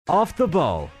Off the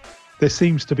Ball. There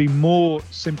seems to be more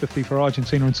sympathy for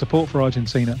Argentina and support for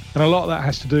Argentina. And a lot of that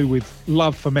has to do with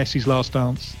love for Messi's last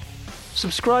dance.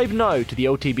 Subscribe now to the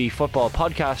OTB Football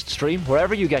Podcast stream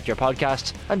wherever you get your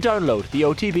podcasts and download the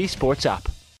OTB Sports app.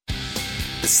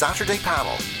 The Saturday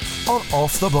Panel on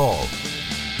Off the Ball.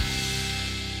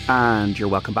 And you're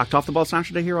welcome back to Off the Ball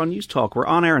Saturday here on News Talk. We're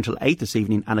on air until 8 this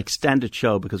evening, an extended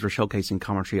show because we're showcasing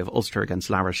commentary of Ulster against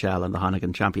La Rochelle in the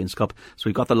Heineken Champions Cup. So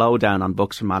we've got the lowdown on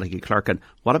books from Malachy Clerkin.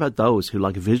 What about those who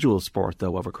like visual sport,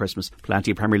 though, over Christmas?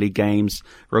 Plenty of Premier League games,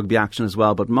 rugby action as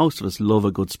well, but most of us love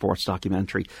a good sports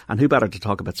documentary. And who better to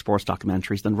talk about sports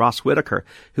documentaries than Ross Whitaker,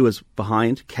 who is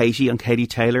behind Katie and Katie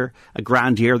Taylor, A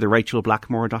Grand Year, the Rachel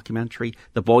Blackmore documentary,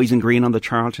 The Boys in Green on the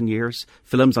Charlton Years,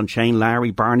 films on Shane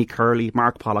Lowry, Barney Curley,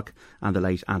 Mark Pollock, and the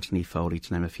late Anthony Foley,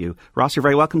 to name a few. Ross, you're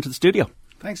very welcome to the studio.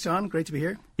 Thanks, John. Great to be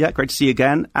here. Yeah, great to see you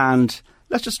again. And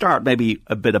let's just start maybe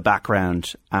a bit of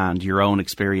background and your own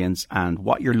experience and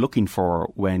what you're looking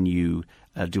for when you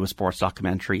do a sports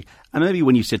documentary. And maybe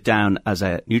when you sit down as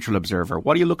a neutral observer,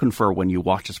 what are you looking for when you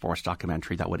watch a sports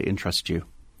documentary that would interest you?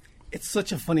 It's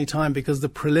such a funny time because the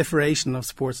proliferation of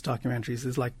sports documentaries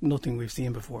is like nothing we've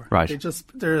seen before. Right.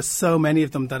 There are so many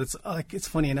of them that it's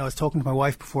funny. You know, I was talking to my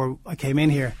wife before I came in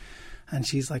here, and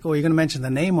she's like, "Oh, you're going to mention the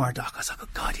Neymar doc?" I was like, "Oh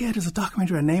God, yeah, there's a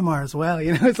documentary on Neymar as well."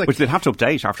 You know, it's like, which they'll have to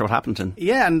update after what happened.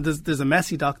 Yeah, and there's a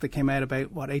Messi doc that came out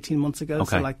about 18 months ago.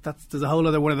 Okay. So like there's a whole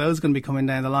other one of those going to be coming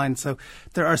down the line. So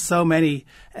there are so many,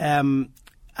 and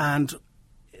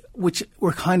which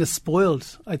we're kind of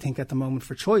spoiled, I think, at the moment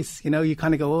for choice. You know, you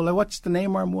kind of go, "Oh, I watched the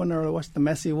Neymar one, or I watched the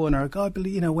Messi one, or God,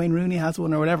 you know, Wayne Rooney has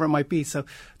one, or whatever it might be." So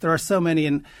there are so many,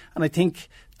 and I think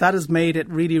that has made it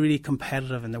really, really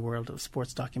competitive in the world of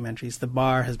sports documentaries. The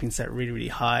bar has been set really, really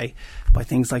high by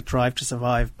things like Drive to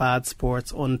Survive, Bad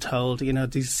Sports, Untold, you know,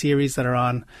 these series that are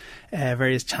on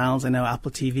various channels. I know Apple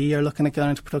TV are looking at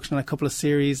going into production on a couple of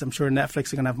series. I'm sure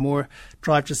Netflix are going to have more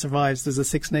Drive to Survive. There's a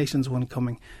Six Nations one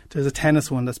coming. There's a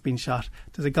tennis one that's been shot.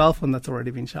 There's a golf one that's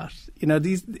already been shot. You know,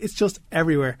 it's just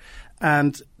everywhere.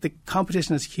 And the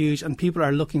competition is huge, and people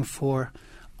are looking for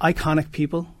iconic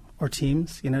people or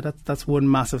teams. You know, that's one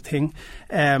massive thing.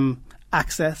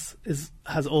 Access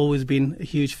has always been a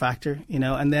huge factor, you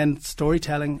know, and then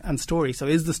storytelling and story. So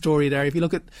is the story there? If you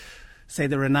look at, say,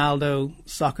 the Ronaldo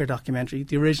soccer documentary,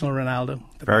 the original Ronaldo.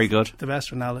 Very good. The best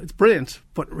Ronaldo. It's brilliant,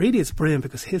 but really it's brilliant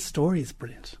because his story is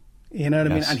brilliant. You know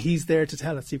what I mean? And he's there to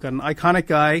tell us. You've got an iconic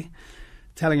guy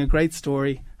telling a great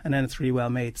story, and then it's really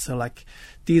well made. So like,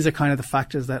 these are kind of the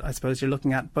factors that I suppose you're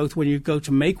looking at, both when you go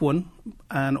to make one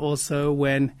and also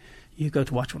when you go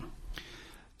to watch one.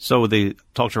 So they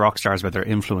talk to rock stars about their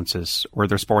influences. Were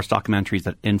there sports documentaries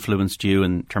that influenced you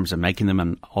in terms of making them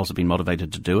and also being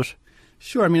motivated to do it?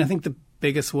 Sure. I mean, I think the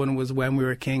biggest one was When We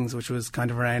Were Kings, which was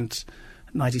kind of around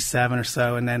 97 or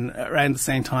so, and then around the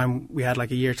same time we had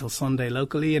like A Year Till Sunday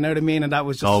locally, you know what I mean? And that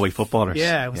was just Galway footballers.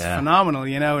 Yeah, it was phenomenal,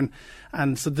 you know,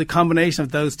 and so the combination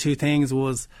of those two things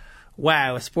was,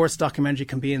 wow, a sports documentary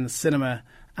can be in the cinema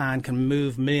and can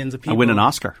move millions of people. And win an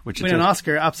Oscar, an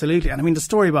Oscar, absolutely. And I mean, the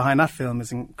story behind that film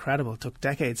is incredible. It took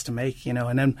decades to make, you know,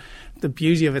 and then the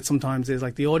beauty of it sometimes is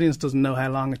like the audience doesn't know how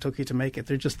long it took you to make it.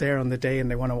 They're just there on the day and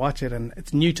they want to watch it, and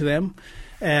it's new to them.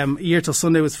 A Year Till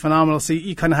Sunday was phenomenal. So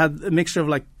you kind of had a mixture of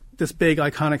like this big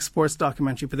iconic sports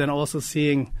documentary, but then also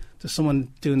seeing there's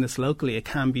someone doing this locally. It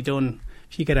can be done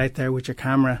if you get out there with your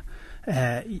camera.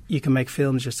 You can make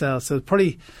films yourself. So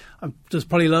there's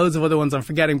probably loads of other ones I'm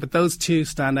forgetting, but those two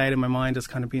stand out in my mind as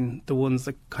kind of being the ones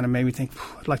that kind of made me think,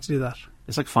 I'd like to do that.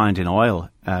 It's like finding oil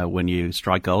when you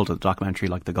strike gold at a documentary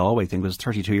like the Galway thing. It was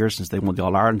 32 years since they won the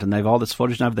All-Ireland, and they've all this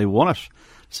footage now. They won it.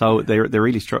 So they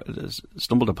really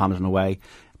stumbled upon it in a way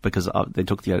because they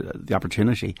took the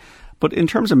opportunity. But in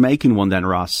terms of making one then,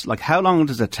 Ross, like how long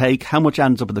does it take? How much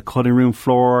ends up on the cutting room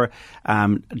floor?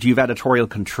 Do you have editorial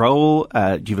control?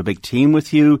 Do you have a big team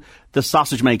with you? The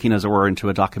sausage making, as it were, into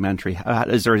a documentary.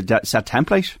 Is there a set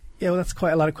template? Yeah, well, that's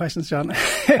quite a lot of questions, John.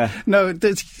 No,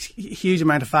 there's a huge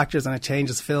amount of factors, and it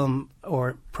changes film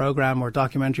or programme or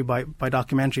documentary by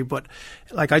documentary. But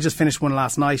like I just finished one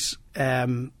last night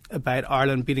about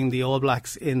Ireland beating the All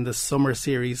Blacks in the summer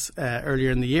series earlier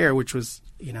in the year, which was,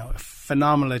 you know, a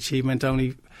phenomenal achievement.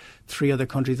 Only 3 other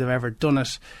countries have ever done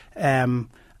it. And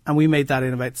we made that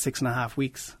in about 6.5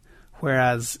 weeks.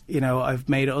 Whereas, you know, I've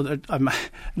made another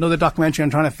documentary I'm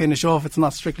trying to finish off. It's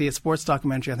not strictly a sports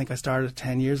documentary. I think I started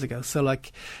 10 years ago. So,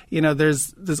 like, you know,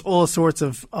 there's all sorts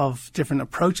of different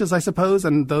approaches, I suppose,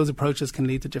 and those approaches can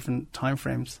lead to different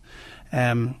timeframes.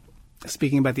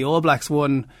 Speaking about the All Blacks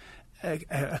one,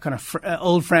 a kind of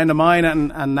old friend of mine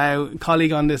and now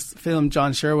colleague on this film,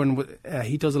 John Sherwin.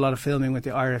 He does a lot of filming with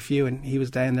the RFU, and he was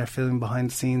down there filming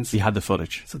behind the scenes. He had the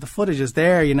footage. So the footage is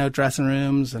there, dressing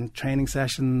rooms and training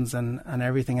sessions and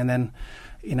everything. And then,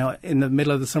 in the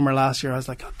middle of the summer last year, I was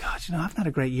like, oh God, I haven't had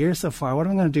a great year so far. What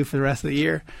am I going to do for the rest of the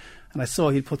year? And I saw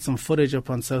he'd put some footage up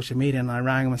on social media, and I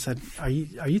rang him and said, "Are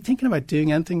you thinking about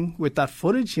doing anything with that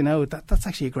footage? That's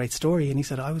actually a great story." And he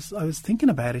said, "I was thinking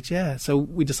about it, yeah." So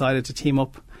we decided to team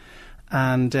up,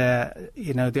 and the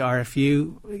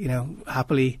RFU,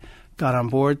 happily got on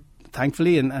board,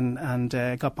 thankfully, and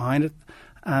got behind it.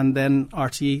 And then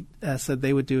RTE said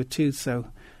they would do it too. So,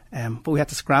 but we had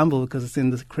to scramble because it's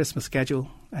in the Christmas schedule.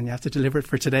 And you have to deliver it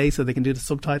for today so they can do the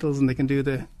subtitles and they can do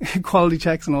the quality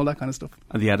checks and all that kind of stuff.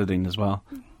 And the editing as well.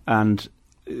 And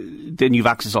then you've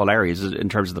access all areas in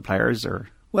terms of the players, or?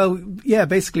 Well, yeah,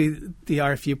 basically the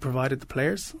RFU provided the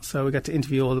players. So we got to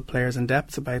interview all the players in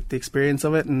depth about the experience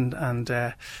of it. And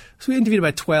so we interviewed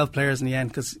about 12 players in the end,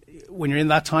 because when you're in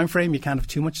that time frame, you can't have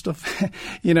too much stuff.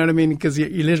 You know what I mean? Because you're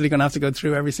literally going to have to go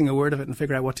through every single word of it and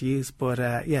figure out what to use. But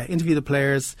interview the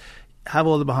players, have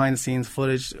all the behind the scenes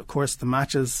footage, of course the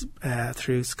matches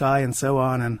through Sky and so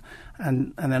on,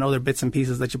 and then other bits and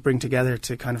pieces that you bring together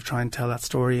to kind of try and tell that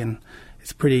story, and it's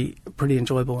a pretty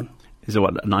enjoyable one. Is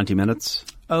it 90 minutes?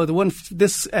 Oh, the one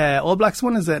this All Blacks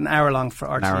one is an hour long for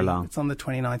RTE. An hour long. It's on the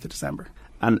 29th of December.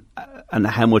 And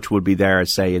how much would be there,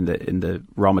 say, in the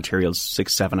raw materials,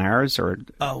 6-7 hours, or?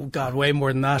 Oh God, way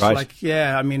more than that. Right.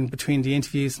 Between the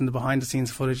interviews and the behind the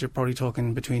scenes footage, you're probably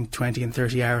talking between 20 and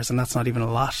 30 hours, and that's not even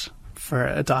a lot for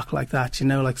a doc like that.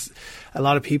 Like a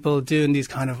lot of people doing these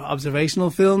kind of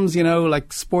observational films,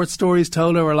 like sports stories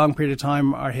told over a long period of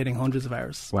time, are hitting hundreds of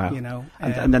hours. Wow.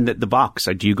 And then the box,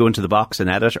 do you go into the box and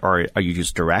edit, or are you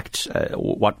just direct?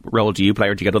 What role do you play,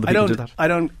 or do you get other people to do that? I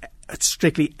don't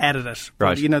strictly edit it.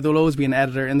 Right. But, there'll always be an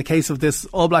editor. In the case of this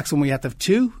All Blacks one, we had to have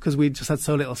two because we just had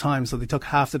so little time, so they took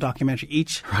half the documentary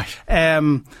each.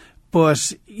 Right.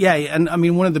 But yeah, and I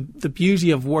mean, one of the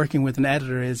beauty of working with an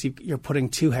editor is you're putting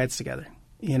two heads together.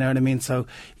 You know what I mean? So,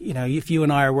 if you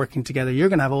and I are working together, you're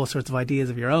going to have all sorts of ideas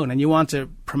of your own, and you want to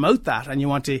promote that, and you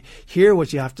want to hear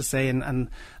what you have to say. And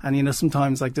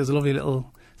sometimes, like, there's a lovely little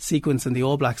sequence in the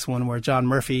All Blacks one where John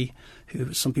Murphy,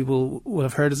 who some people will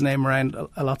have heard his name around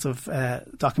lots of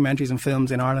documentaries and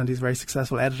films in Ireland, he's a very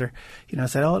successful editor,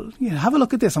 said, have a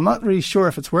look at this. I'm not really sure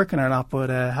if it's working or not, but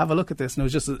have a look at this. And it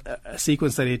was just a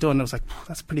sequence that he'd done. I was like,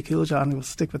 that's pretty cool, John. We'll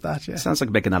stick with that, yeah. Sounds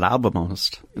like making an album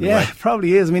almost. Yeah, it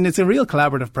probably is. I mean, it's a real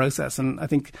collaborative process, and I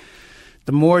think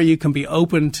the more you can be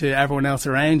open to everyone else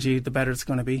around you, the better it's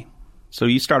going to be. So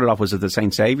you started off, was it the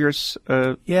St. Saviour's?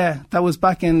 Yeah, that was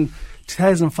back in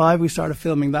 2005 we started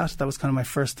filming that. That was kind of my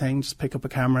first thing, just pick up a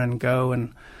camera and go,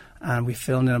 and we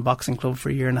filmed in a boxing club for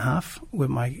a year and a half with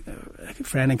my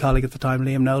friend and colleague at the time,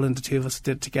 Liam Nolan. The two of us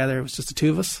did it together. It was just the two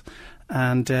of us,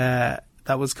 and that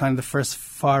was kind of the first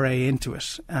foray into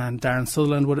it. And Darren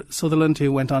Sutherland,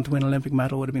 who went on to win an Olympic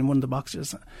medal, would have been one of the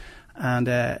boxers. And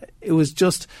it was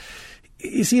just...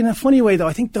 You see, in a funny way, though,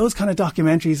 I think those kind of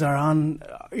documentaries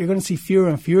you're going to see fewer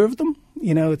and fewer of them.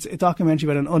 It's a documentary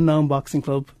about an unknown boxing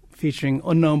club featuring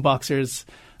unknown boxers.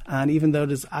 And even though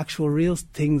there's actual real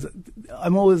things,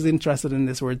 I'm always interested in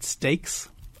this word stakes.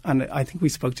 And I think we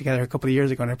spoke together a couple of years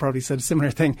ago and I probably said a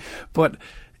similar thing. But,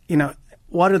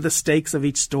 what are the stakes of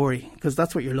each story? Because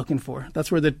that's what you're looking for.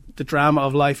 That's where the drama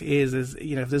of life is,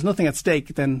 if there's nothing at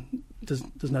stake, then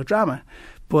there's no drama.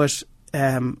 But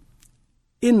I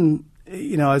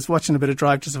was watching a bit of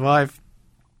Drive to Survive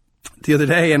the other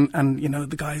day, and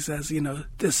the guy says,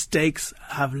 the stakes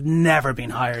have never been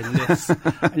higher than this.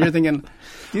 And you're thinking,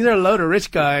 these are a load of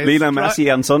rich guys. Lionel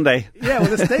Messi on Sunday. Yeah,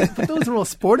 well, the stakes, but those are all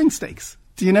sporting stakes.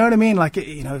 Do you know what I mean? Like,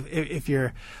 if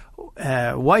your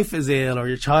wife is ill or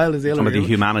your child is ill. Some of the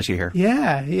humanity here.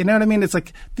 Yeah, you know what I mean? It's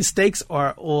like the stakes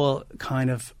are all kind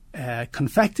of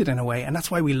confected in a way, and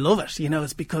that's why we love it.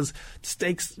 It's because the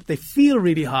stakes, they feel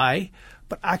really high,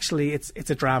 but actually it's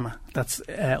a drama that's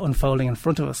unfolding in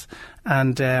front of us.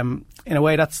 And in a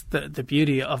way, that's the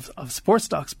beauty of sports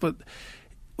docs. But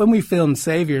when we filmed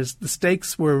Saviours, the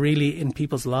stakes were really in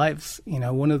people's lives.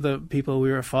 One of the people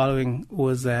we were following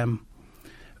was at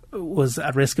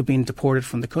risk of being deported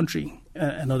from the country.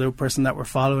 Another person that we're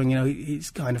following,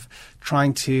 he's kind of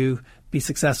trying to be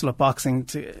successful at boxing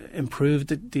to improve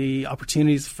the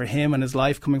opportunities for him and his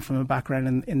life, coming from a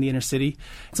background in the inner city.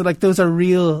 So, like, those are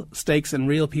real stakes in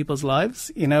real people's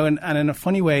lives, and in a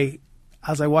funny way,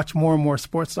 as I watch more and more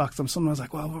sports docs, I'm sometimes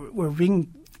like, well, we're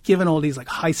being given all these like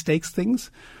high stakes things,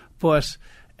 but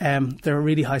there are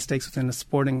really high stakes within a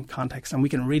sporting context, and we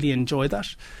can really enjoy that.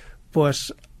 But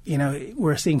you know,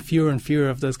 we're seeing fewer and fewer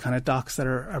of those kind of docs that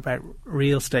are about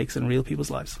real stakes in real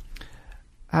people's lives.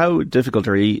 How difficult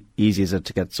or easy is it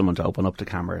to get someone to open up to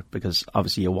camera? Because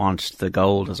obviously you want the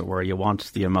gold, as it were. You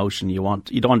want the emotion. You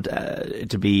don't want it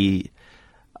to be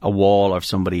a wall of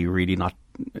somebody really not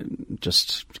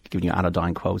just giving you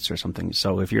anodyne quotes or something.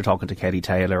 So if you're talking to Katie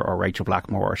Taylor or Rachel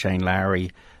Blackmore or Shane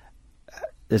Lowry,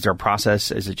 is there a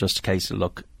process? Is it just a case of,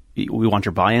 look, we want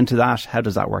your buy-in to that? How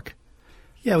does that work?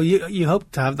 Yeah, well, you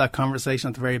hope to have that conversation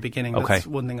at the very beginning. Okay. That's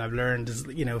one thing I've learned is,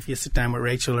 you know, if you sit down with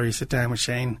Rachel or you sit down with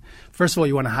Shane, first of all,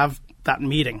 you want to have that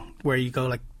meeting where you go,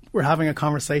 like, we're having a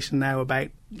conversation now about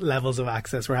levels of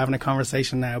access. We're having a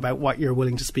conversation now about what you're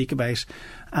willing to speak about.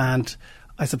 And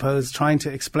I suppose trying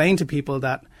to explain to people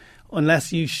that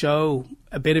unless you show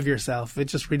a bit of yourself, it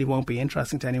just really won't be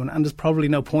interesting to anyone. And there's probably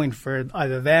no point for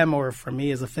either them or for me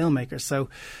as a filmmaker. So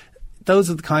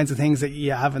those are the kinds of things that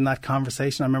you have in that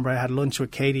conversation. I remember I had lunch with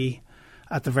Katie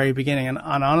at the very beginning, and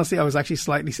honestly, I was actually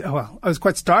I was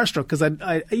quite starstruck because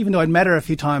I even though I'd met her a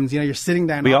few times, you know, you're sitting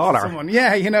down opposite someone.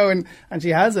 Yeah, you know, and she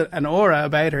has an aura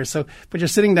about her. So, but you're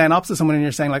sitting down opposite someone and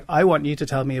you're saying, like, I want you to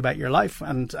tell me about your life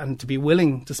and to be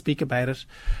willing to speak about it.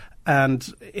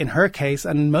 And in her case,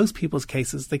 and in most people's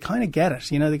cases, they kind of get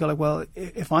it. You know, they go like, well,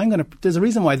 if I'm going to, there's a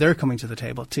reason why they're coming to the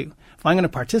table too. If I'm going to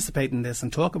participate in this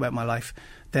and talk about my life,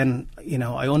 then, you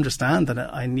know, I understand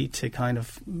that I need to kind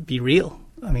of be real.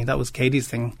 I mean, that was Katie's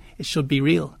thing. It should be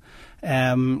real.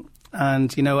 And,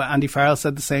 you know, Andy Farrell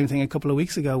said the same thing a couple of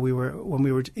weeks ago. When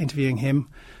we were interviewing him,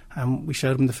 we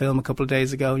showed him the film a couple of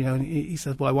days ago, you know, and he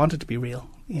said, well, I want it to be real,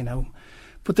 you know.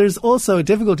 But there's also a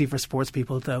difficulty for sports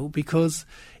people, though, because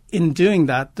in doing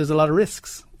that, there's a lot of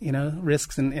risks, you know,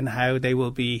 risks in how they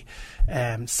will be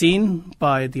seen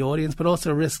by the audience, but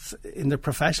also risks in the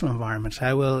professional environment.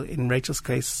 How will, in Rachel's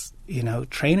case, you know,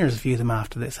 trainers view them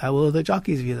after this? How will the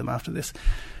jockeys view them after this?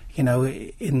 You know,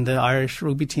 in the Irish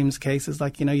rugby team's case, it's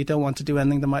like, you know, you don't want to do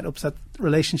anything that might upset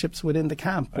relationships within the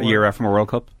camp. A year out from a World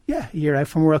Cup? Yeah, a year out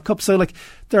from a World Cup. So, like,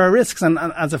 there are risks, and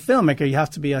as a filmmaker, you have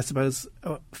to be, I suppose,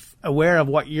 aware of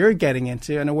what you're getting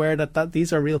into and aware that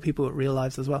these are real people with real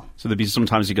lives as well. So there'd be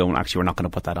sometimes you go, well, actually, we're not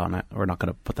going to put that on it. We're not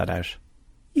going to put that out.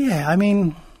 Yeah, I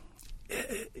mean,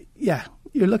 yeah,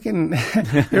 you're looking,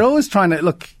 you're always trying to,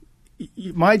 look,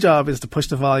 my job is to push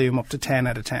the volume up to 10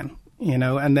 out of 10. You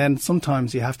know, and then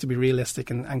sometimes you have to be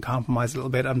realistic and compromise a little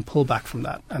bit and pull back from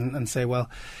that and say, well,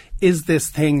 is this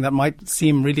thing that might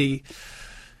seem really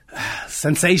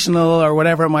sensational or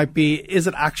whatever it might be, is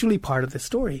it actually part of the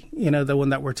story, you know, the one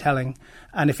that we're telling?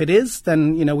 And if it is,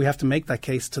 then, you know, we have to make that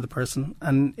case to the person.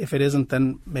 And if it isn't,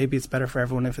 then maybe it's better for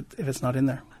everyone if it's not in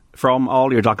there. From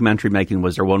all your documentary making,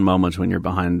 was there one moment when you're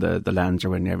behind the lens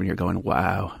or when you're going,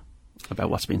 wow,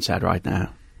 about what's being said right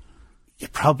now? Yeah,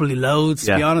 probably loads,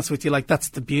 to be honest with you. Like, that's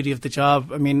the beauty of the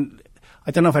job. I mean, I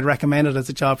don't know if I'd recommend it as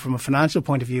a job from a financial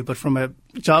point of view, but from a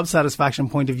job satisfaction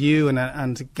point of view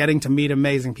and getting to meet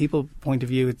amazing people point of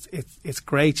view, it's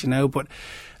great, you know. But,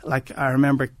 like, I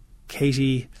remember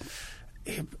Katie,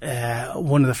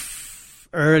 one of the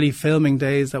early filming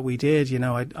days that we did, you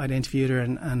know, I'd interviewed her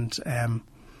and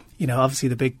you know, obviously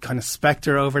the big kind of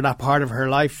spectre over that part of her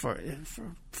life,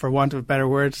 for want of better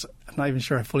words. I'm not even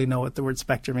sure I fully know what the word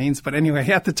spectre means. But anyway,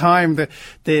 at the time,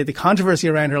 the controversy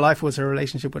around her life was her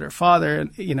relationship with her father,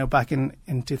 you know, back in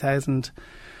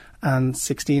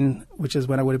 2016, which is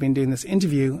when I would have been doing this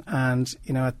interview. And,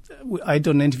 you know, I'd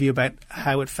done an interview about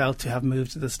how it felt to have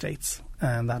moved to the States.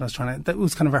 And that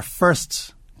was kind of our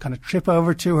first kind of trip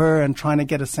over to her and trying to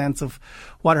get a sense of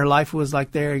what her life was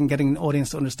like there and getting an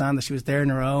audience to understand that she was there on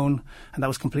her own and that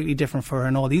was completely different for her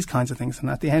and all these kinds of things. And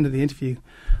at the end of the interview,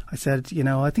 I said, you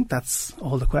know, I think that's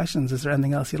all the questions. Is there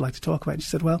anything else you'd like to talk about? And she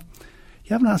said, well,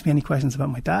 you haven't asked me any questions about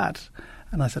my dad.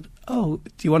 And I said, oh,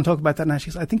 do you want to talk about that now?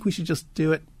 She said, I think we should just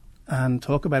do it and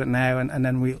talk about it now, and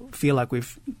then we feel like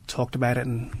we've talked about it.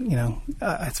 And, you know,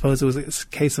 I suppose it was a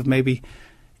case of maybe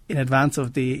in advance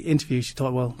of the interview, she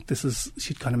thought, well,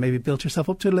 she'd kind of maybe built herself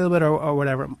up to it a little bit or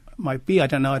whatever it might be. I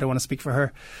don't know. I don't want to speak for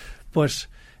her. But,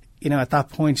 you know, at that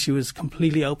point, she was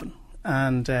completely open.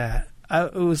 And I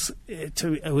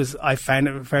found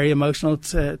it very emotional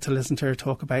to listen to her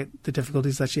talk about the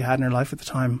difficulties that she had in her life at the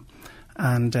time.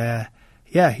 And, you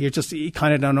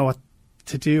kind of don't know what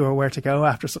to do or where to go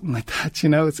after something like that. You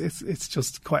know, it's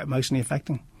just quite emotionally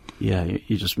affecting. Yeah,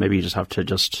 you just have to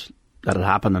just let it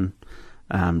happen and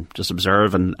just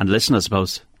observe and listen, I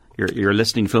suppose. You're a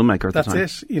listening filmmaker at the time.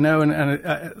 That's it, you know,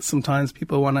 and sometimes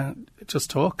people want to just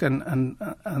talk and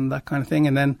that kind of thing,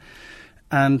 and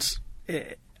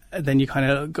then you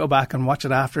kind of go back and watch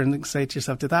it after and say to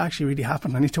yourself, did that actually really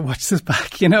happen? I need to watch this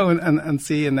back, you know, and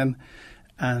see, and then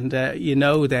And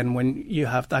then when you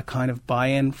have that kind of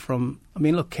buy-in from, I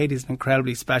mean, look, Katie's an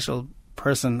incredibly special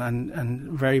person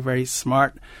and very, very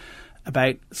smart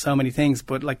about so many things,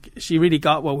 but like she really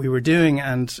got what we were doing,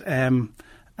 and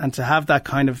to have that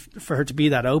kind of, for her to be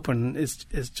that open is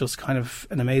just kind of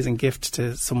an amazing gift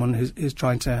to someone who's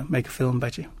trying to make a film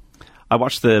about you. I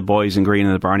watched the Boys in Green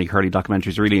and the Barney Curley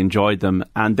documentaries, really enjoyed them,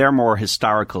 and they're more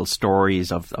historical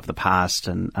stories of the past,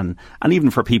 and even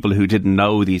for people who didn't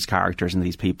know these characters and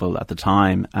these people at the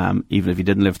time, even if you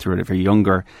didn't live through it if you're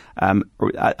younger,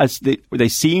 they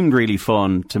seemed really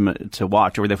fun to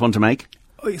watch. Or were they fun to make?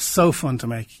 Oh, it's so fun to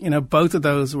make. Both of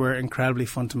those were incredibly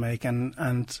fun to make,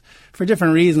 and for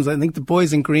different reasons. I think the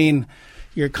Boys in Green,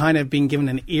 you're kind of being given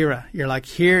an era. You're like,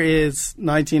 here is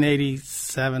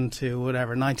 1987 to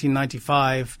whatever,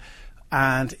 1995,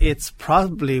 and it's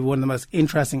probably one of the most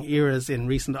interesting eras in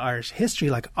recent Irish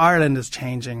history. Like, Ireland is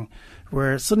changing.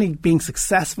 We're suddenly being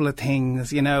successful at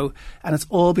things, and it's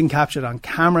all been captured on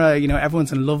camera.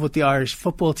 Everyone's in love with the Irish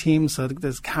football team, so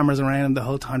there's cameras around them the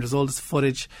whole time. There's all this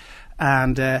footage.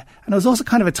 And it was also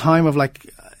kind of a time of like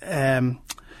a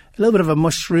little bit of a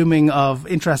mushrooming of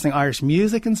interesting Irish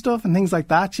music and stuff and things like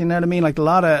that. You know what I mean? Like a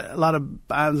lot of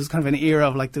bands. There's kind of an era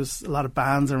of like there's a lot of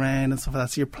bands around and stuff like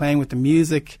that. So you're playing with the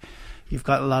music. You've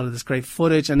got a lot of this great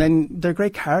footage, and then they're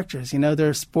great characters.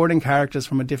 They're sporting characters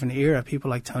from a different era. People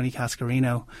like Tony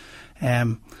Cascarino,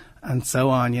 and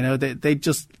so on. They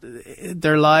just,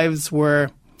 their lives were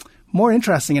more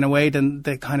interesting in a way than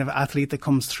the kind of athlete that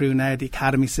comes through now, the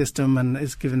academy system, and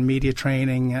is given media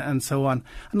training and so on.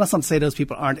 And that's not to say those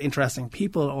people aren't interesting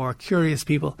people or curious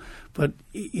people, but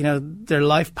their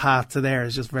life path to there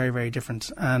is just very, very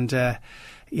different. And so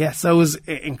it was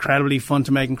incredibly fun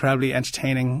to make, incredibly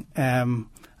entertaining. And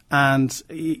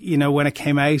when it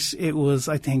came out, it was,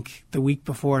 I think, the week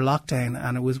before lockdown,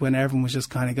 and it was when everyone was just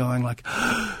kind of going like,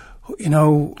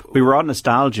 we were on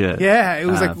nostalgia. Yeah, it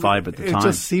was like vibe at the time. It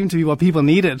just seemed to be what people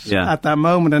needed at that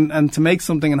moment, and to make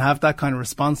something and have that kind of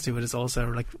response to it is also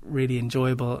like really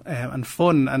enjoyable and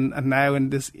fun. And now in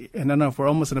this, I don't know if we're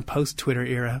almost in a post-Twitter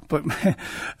era, but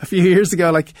a few years ago,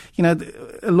 like a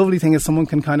lovely thing is someone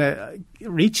can kind of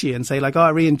reach you and say like, oh,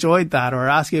 I really enjoyed that, or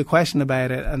ask you a question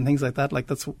about it and things like that. Like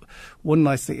that's one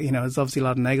nice thing. There's obviously a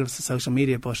lot of negatives to social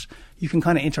media, but you can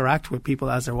kind of interact with people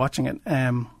as they're watching it.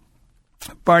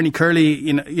 Barney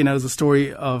Curley, is a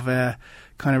story of a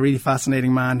kind of really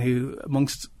fascinating man who,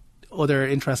 amongst other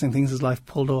interesting things in his life,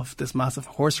 pulled off this massive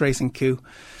horse racing coup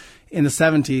in the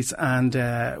 70s.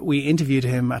 And we interviewed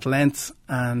him at length,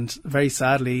 and very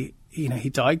sadly, he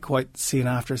died quite soon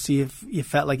after. So you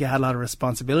felt like you had a lot of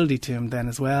responsibility to him then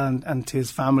as well, and to his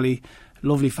family,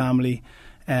 lovely family.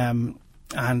 And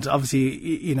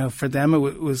obviously, for them,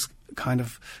 it was kind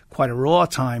of quite a raw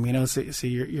time, so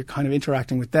you're kind of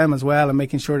interacting with them as well, and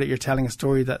making sure that you're telling a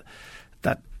story that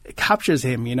captures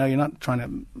him. You're not trying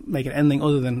to make it anything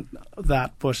other than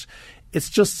that, but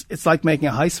it's like making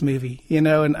a heist movie,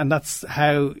 and that's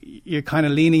how you're kind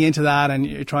of leaning into that, and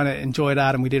you're trying to enjoy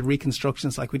that. And we did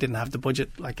reconstructions, like we didn't have the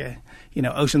budget like a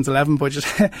Ocean's 11 budget,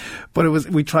 but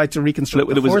we tried to reconstruct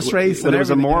the horse race. But it was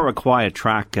a more a quiet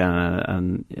track,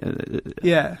 and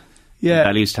yeah.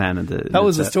 Bellewstown, and that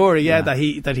was the story. that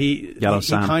he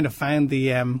Sam kind of found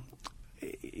the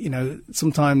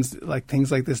sometimes like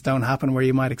things like this don't happen where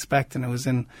you might expect, and it was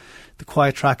in the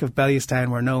quiet track of Bellewstown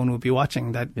where no one would be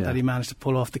watching that he managed to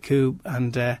pull off the coup,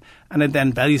 and then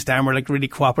Bellewstown were like really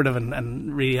cooperative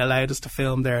and really allowed us to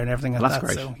film there and everything like that.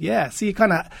 Great. So so you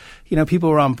kind of people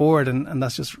were on board, and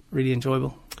that's just really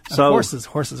enjoyable. And so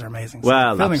horses are amazing.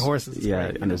 Well, filming horses is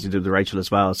great, and as you did with Rachel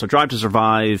as well. So Drive to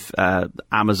Survive,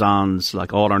 Amazon's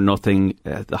like All or Nothing,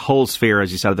 the whole sphere,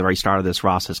 as you said at the very start of this,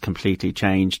 Ross, has completely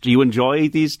changed. Do you enjoy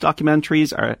these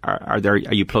documentaries?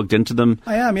 Are you plugged into them?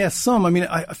 I am, yes, some. I mean,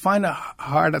 I find it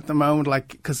hard at the moment, like,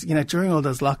 because during all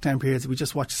those lockdown periods, we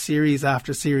just watch series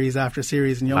after series after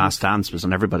series. And Last Dance was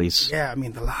on everybody's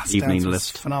The Last evening Dance was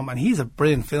list. Phenomenal. And he's a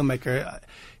brilliant filmmaker.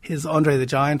 His Andre the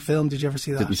Giant film, did you ever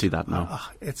see that? Didn't see that, no.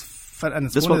 And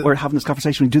it's we're having this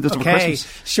conversation. We do this over Christmas.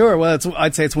 Sure. Well,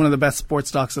 I'd say it's one of the best sports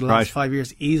docs of the last 5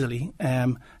 years, easily.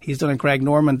 He's done a Greg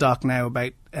Norman doc now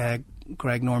about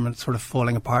Greg Norman sort of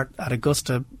falling apart at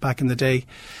Augusta back in the day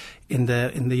in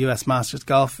the US Masters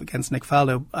golf against Nick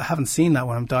Faldo. I haven't seen that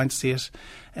one. I'm dying to see it.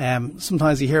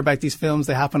 Sometimes you hear about these films,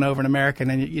 they happen over in America, and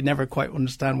then you never quite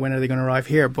understand when are they going to arrive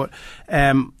here. But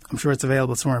I'm sure it's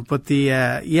available somewhere. But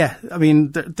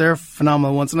they're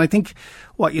phenomenal ones, and I think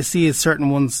what you see is certain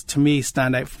ones to me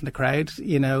stand out from the crowd.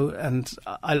 And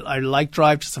I like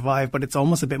Drive to Survive, but it's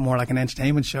almost a bit more like an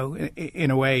entertainment show in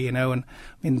a way. And I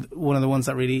mean, one of the ones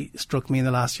that really struck me in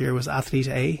the last year was Athlete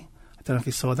A. don't know if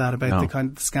you saw that about the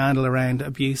kind of scandal around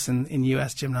abuse in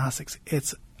US gymnastics.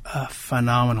 It's a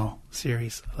phenomenal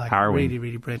series, like harrowing. Really,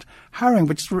 really brilliant, harrowing,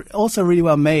 but just also really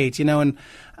well made, you know.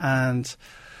 And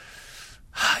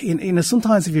you know,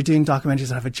 sometimes if you're doing documentaries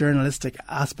that have a journalistic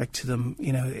aspect to them,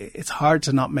 you know, it's hard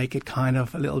to not make it kind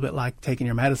of a little bit like taking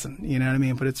your medicine, you know what I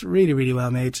mean? But it's really, really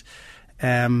well made.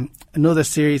 Another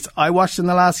series I watched in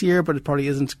the last year, but it probably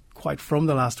isn't quite from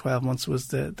the last 12 months, was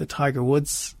the Tiger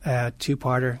Woods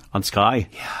two-parter. On Sky?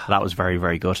 Yeah. That was very,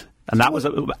 very good. And that was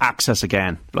Access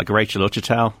again, like Rachel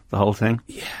Uchitel, the whole thing.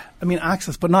 Yeah. I mean,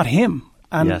 Access, but not him.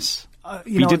 And yes.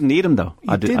 You didn't need him, though.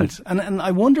 You didn't. And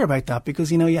I wonder about that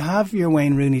because, you know, you have your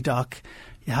Wayne Rooney doc,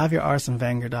 you have your Arsene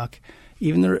Wenger doc,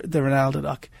 even the Ronaldo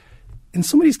doc. In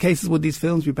some of these cases, would these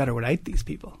films be better without these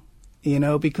people? You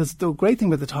know, because the great thing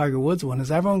with the Tiger Woods one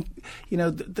is everyone, you know,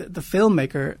 the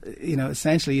filmmaker, you know,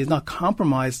 essentially is not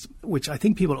compromised, which I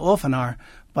think people often are,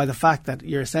 by the fact that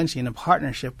you're essentially in a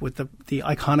partnership with the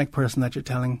iconic person that you're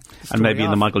telling the story And maybe of.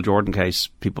 in the Michael Jordan case,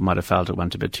 people might have felt it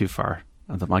went a bit too far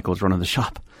and that Michael was running the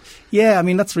shop. Yeah, I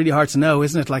mean, that's really hard to know,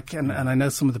 isn't it? Like, and I know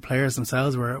some of the players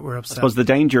themselves were upset. I suppose the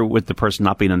danger with the person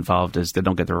not being involved is they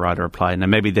don't get the right reply. Now,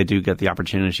 maybe they do get the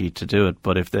opportunity to do it,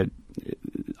 but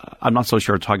I'm not so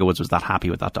sure Tiger Woods was that happy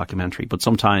with that documentary. But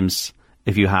sometimes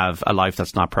if you have a life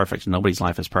that's not perfect, and nobody's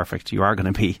life is perfect, you are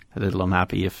going to be a little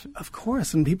unhappy. Of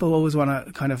course, and people always want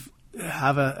to kind of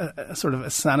have a sort of a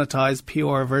sanitized,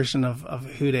 pure version of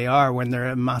who they are when they're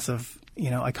a massive, you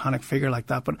know, iconic figure like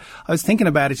that. But I was thinking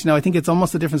about it, you know, I think it's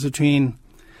almost the difference between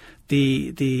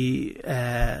the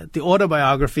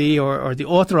autobiography or the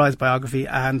authorised biography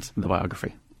and The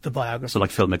biography. The biography. So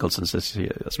like Phil Mickelson's,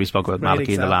 as we spoke about Great Malachy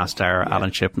in the example. last hour, Yeah. Alan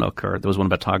Shipnuck, or there was one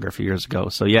about Tiger a few years ago.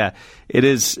 So yeah, it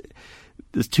is.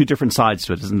 There's two different sides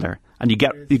to it, isn't there? And you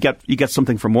get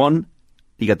something from one.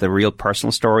 You get the real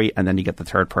personal story, and then you get the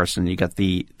third person. You get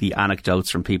the anecdotes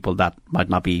from people that might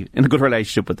not be in a good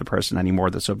relationship with the person anymore,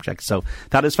 the subject. So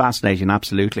that is fascinating,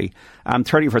 absolutely.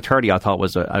 30 for 30, I thought,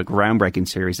 was a groundbreaking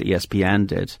series that ESPN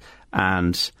did,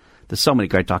 and there's so many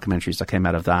great documentaries that came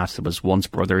out of that. There was Once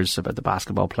Brothers about the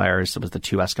basketball players. There was the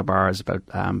two Escobars about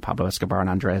Pablo Escobar and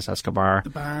Andres Escobar. The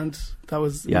band that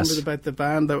was Yes. remember about the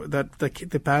band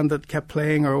the band that kept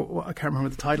playing, or I can't remember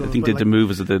the title. I think the move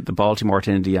was the Baltimore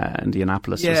to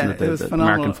Indianapolis, yeah, wasn't it? it was The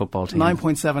phenomenal. American football team.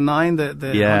 9.79, the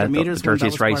 100 meters the one, that dirtiest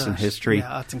was part race of in that. history. Yeah,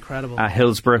 that's incredible.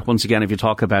 Hillsborough, once again, if you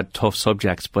talk about tough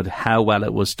subjects, but how well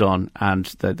it was done, and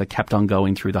they kept on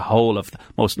going through the whole of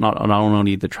not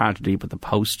only the tragedy but the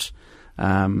post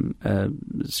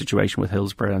situation with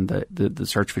Hillsborough and the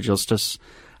search for justice.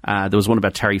 There was one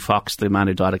about Terry Fox, the man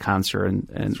who died of cancer,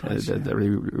 and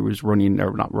who was running,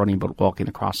 or not running, but walking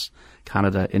across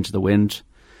Canada into the wind.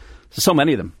 So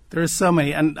many of them. There are so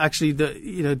many, and actually,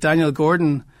 Daniel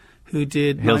Gordon, who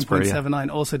did Hillsborough,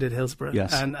 9.79, also did Hillsborough.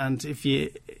 Yes. And if you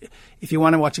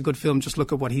want to watch a good film, just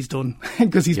look at what he's done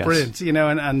because he's Yes. brilliant, you know,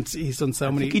 and he's done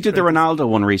so many. He did the Ronaldo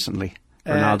one recently.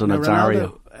 Ronaldo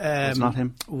Nazario. It's not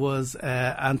him. Was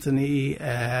Anthony?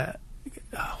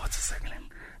 What's his second name?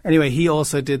 Anyway, he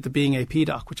also did the Being AP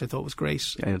doc, which I thought was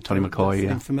great. Yeah, Tony McCoy.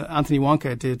 Yeah. Anthony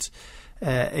Wonka did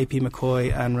AP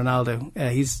McCoy and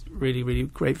Ronaldo. He's really, really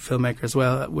great filmmaker as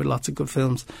well, with lots of good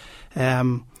films.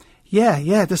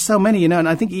 There's so many, you know, and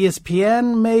I think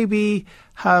ESPN maybe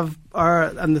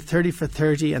and the 30 for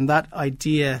 30, and that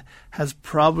idea has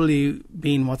probably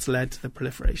been what's led to the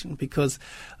proliferation, because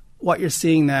what you're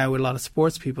seeing now with a lot of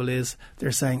sports people is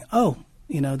they're saying, oh,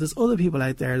 you know, there's other people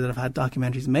out there that have had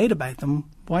documentaries made about them.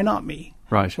 Why not me?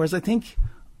 Right. Whereas I think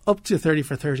up to 30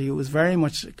 for 30, it was very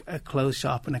much a closed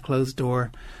shop and a closed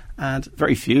door. And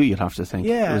very few, you'd have to think.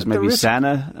 Yeah, it was maybe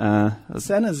Senna.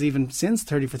 Senna's even since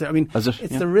 30 for 30. I mean,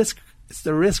 it's the risk. It's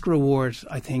the risk reward,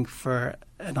 I think, for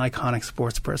an iconic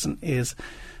sports person is,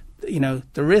 you know,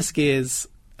 the risk is,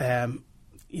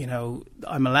 you know,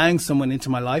 I'm allowing someone into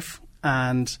my life,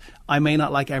 and I may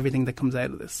not like everything that comes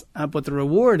out of this. But the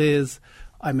reward is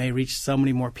I may reach so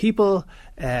many more people.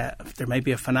 There may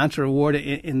be a financial reward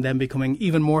in them becoming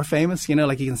even more famous. You know,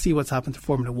 like you can see what's happened to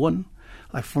Formula One.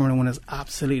 Like Formula One has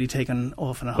absolutely taken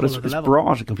off on a whole other level. But it's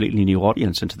brought a completely new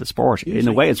audience into the sport. Usually. In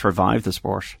a way, it's revived the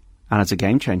sport. And it's a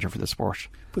game changer for the sport.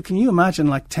 But can you imagine,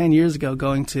 like 10 years ago,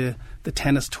 going to the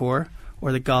tennis tour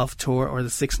or the golf tour or the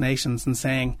Six Nations and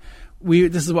saying,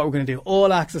 this is what we're going to do,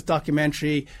 all access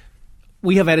documentary,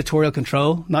 we have editorial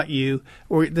control, not you,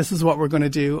 or this is what we're going to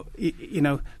do. You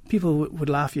know, people would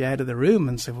laugh you out of the room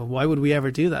and say, well, why would we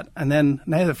ever do that? And then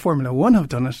now that Formula One have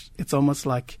done it, it's almost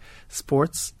like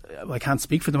sports. I can't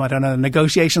speak for them. I don't know the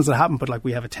negotiations that happen, but like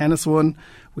we have a tennis one,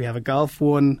 we have a golf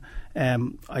one.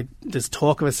 There's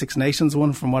talk of a Six Nations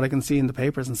one from what I can see in the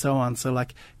papers and so on. So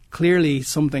like clearly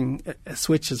a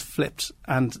switch has flipped,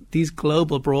 and these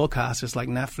global broadcasters like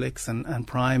Netflix and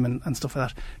Prime and stuff like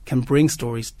that can bring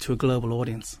stories to a global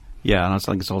audience. Yeah, and I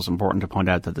think it's also important to point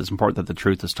out that it's important that the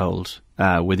truth is told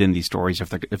within these stories if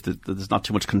there's not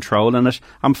too much control in it.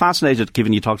 I'm fascinated,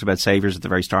 given you talked about saviours at the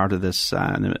very start of this,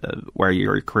 where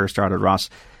your career started, Ross.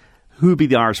 Who would be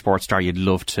the Irish sports star you'd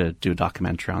love to do a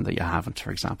documentary on that you haven't,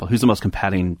 for example? Who's the most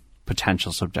compelling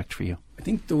potential subject for you? I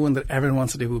think the one that everyone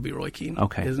wants to do would be Roy Keane.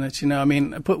 Okay. Isn't it? I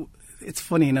mean, it's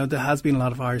funny, there has been a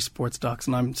lot of Irish sports docs,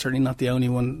 and I'm certainly not the only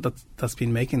one that's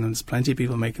been making them. There's plenty of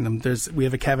people making them. We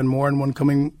have a Kevin Moran one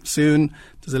coming soon.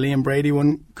 There's a Liam Brady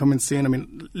one coming soon. I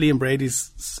mean, Liam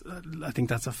Brady's, I think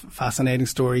that's a fascinating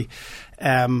story.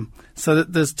 So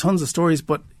there's tons of stories,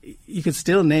 but you could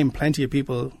still name plenty of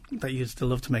people that you'd still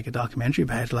love to make a documentary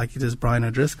about. Like there's Brian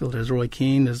O'Driscoll, there's Roy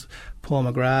Keane, there's Paul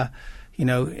McGrath.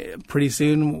 Pretty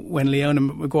soon when Leona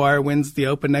Maguire wins the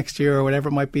Open next year or whatever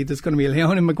it might be, there's going to be a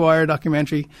Leona Maguire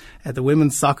documentary. The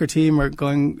women's soccer team are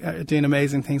doing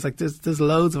amazing things. Like there's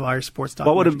loads of Irish sports documentaries.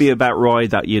 What would it be about Roy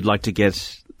that you'd like to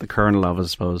get the kernel of, I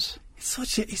suppose?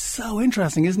 He's so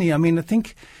interesting, isn't he? I mean, I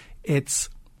think it's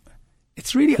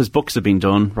really... His books have been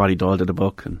done. Roddy Doyle did a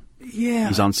book, and yeah,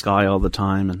 he's on Sky all the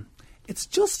time. And it's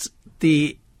just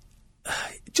the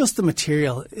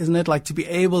material, isn't it? Like to be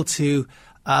able to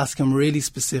ask him really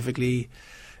specifically,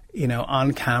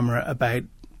 on camera about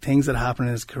things that happened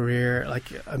in his career. Like,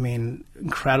 I mean,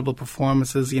 incredible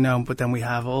performances, but then we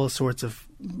have all sorts of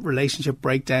relationship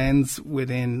breakdowns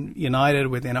within United,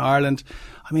 within Ireland.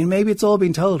 I mean, maybe it's all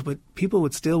been told, but people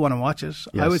would still want to watch it.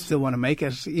 Yes. I would still want to make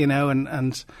it,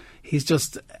 and he's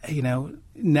just, he's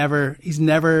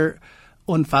never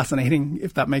unfascinating,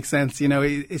 if that makes sense.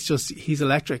 It's just, he's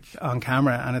electric on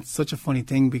camera, and it's such a funny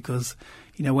thing because,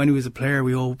 when he was a player,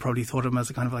 we all probably thought of him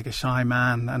as a kind of like a shy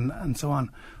man and so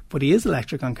on. But he is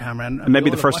electric on camera. And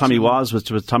maybe the first time he was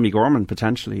with Tommy Gorman,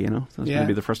 potentially, That's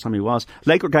maybe the first time he was.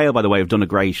 Laker Gale, by the way, have done a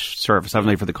great service, haven't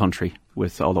they, for the country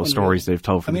with all those stories they've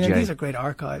told from the J. These are great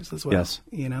archives as well. Yes.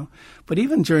 But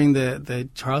even during the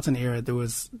Charlton era, there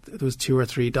was 2 or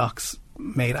 3 docs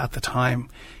made at the time.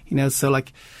 So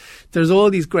like, there's all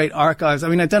these great archives. I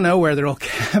mean, I don't know where they're all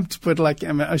kept, but like,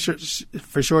 I'm sure,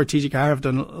 for sure, TG Carr have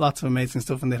done lots of amazing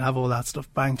stuff, and they'd have all that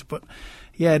stuff banked. But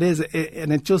yeah, it is,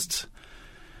 and it just,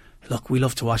 look, we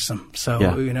love to watch them. So,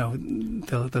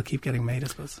 they'll keep getting made, I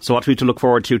suppose. So what are we to look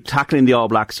forward to? Tackling the All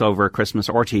Blacks over Christmas,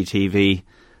 RTÉ,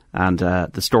 and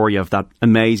the story of that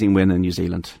amazing win in New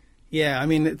Zealand. Yeah, I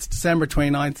mean, it's December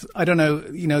 29th. I don't know,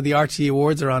 the RTÉ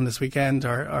Awards are on this weekend,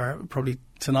 or probably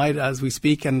tonight as we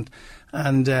speak, and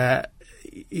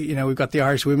we've got the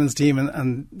Irish women's team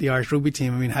and the Irish rugby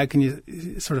team. I mean, how can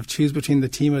you sort of choose between the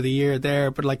team of the year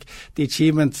there? But like the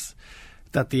achievements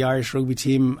that the Irish rugby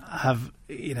team have,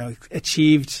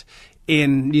 achieved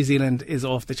in New Zealand is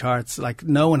off the charts. Like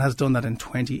no one has done that in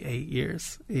 28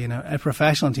 years. A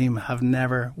professional team have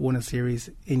never won a series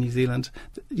in New Zealand.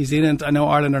 New Zealand, I know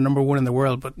Ireland are number 1 in the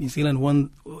world, but New Zealand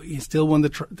still won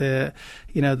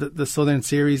the Southern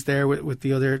Series there with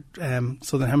the other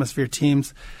Southern Hemisphere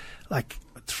teams. Like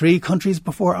 3 countries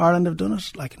before Ireland have done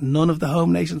it. Like none of the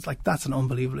home nations. Like that's an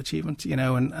unbelievable achievement,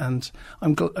 and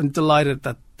I'm delighted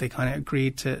that they kind of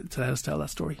agreed to let us tell that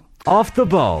story. Off the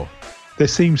ball. There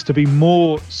seems to be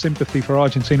more sympathy for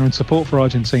Argentina and support for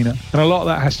Argentina, and a lot of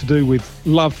that has to do with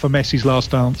love for Messi's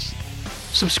last dance.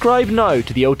 Subscribe now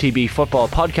to the OTB Football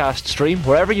Podcast stream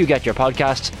wherever you get your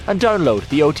podcasts, and download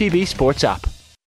the OTB Sports app.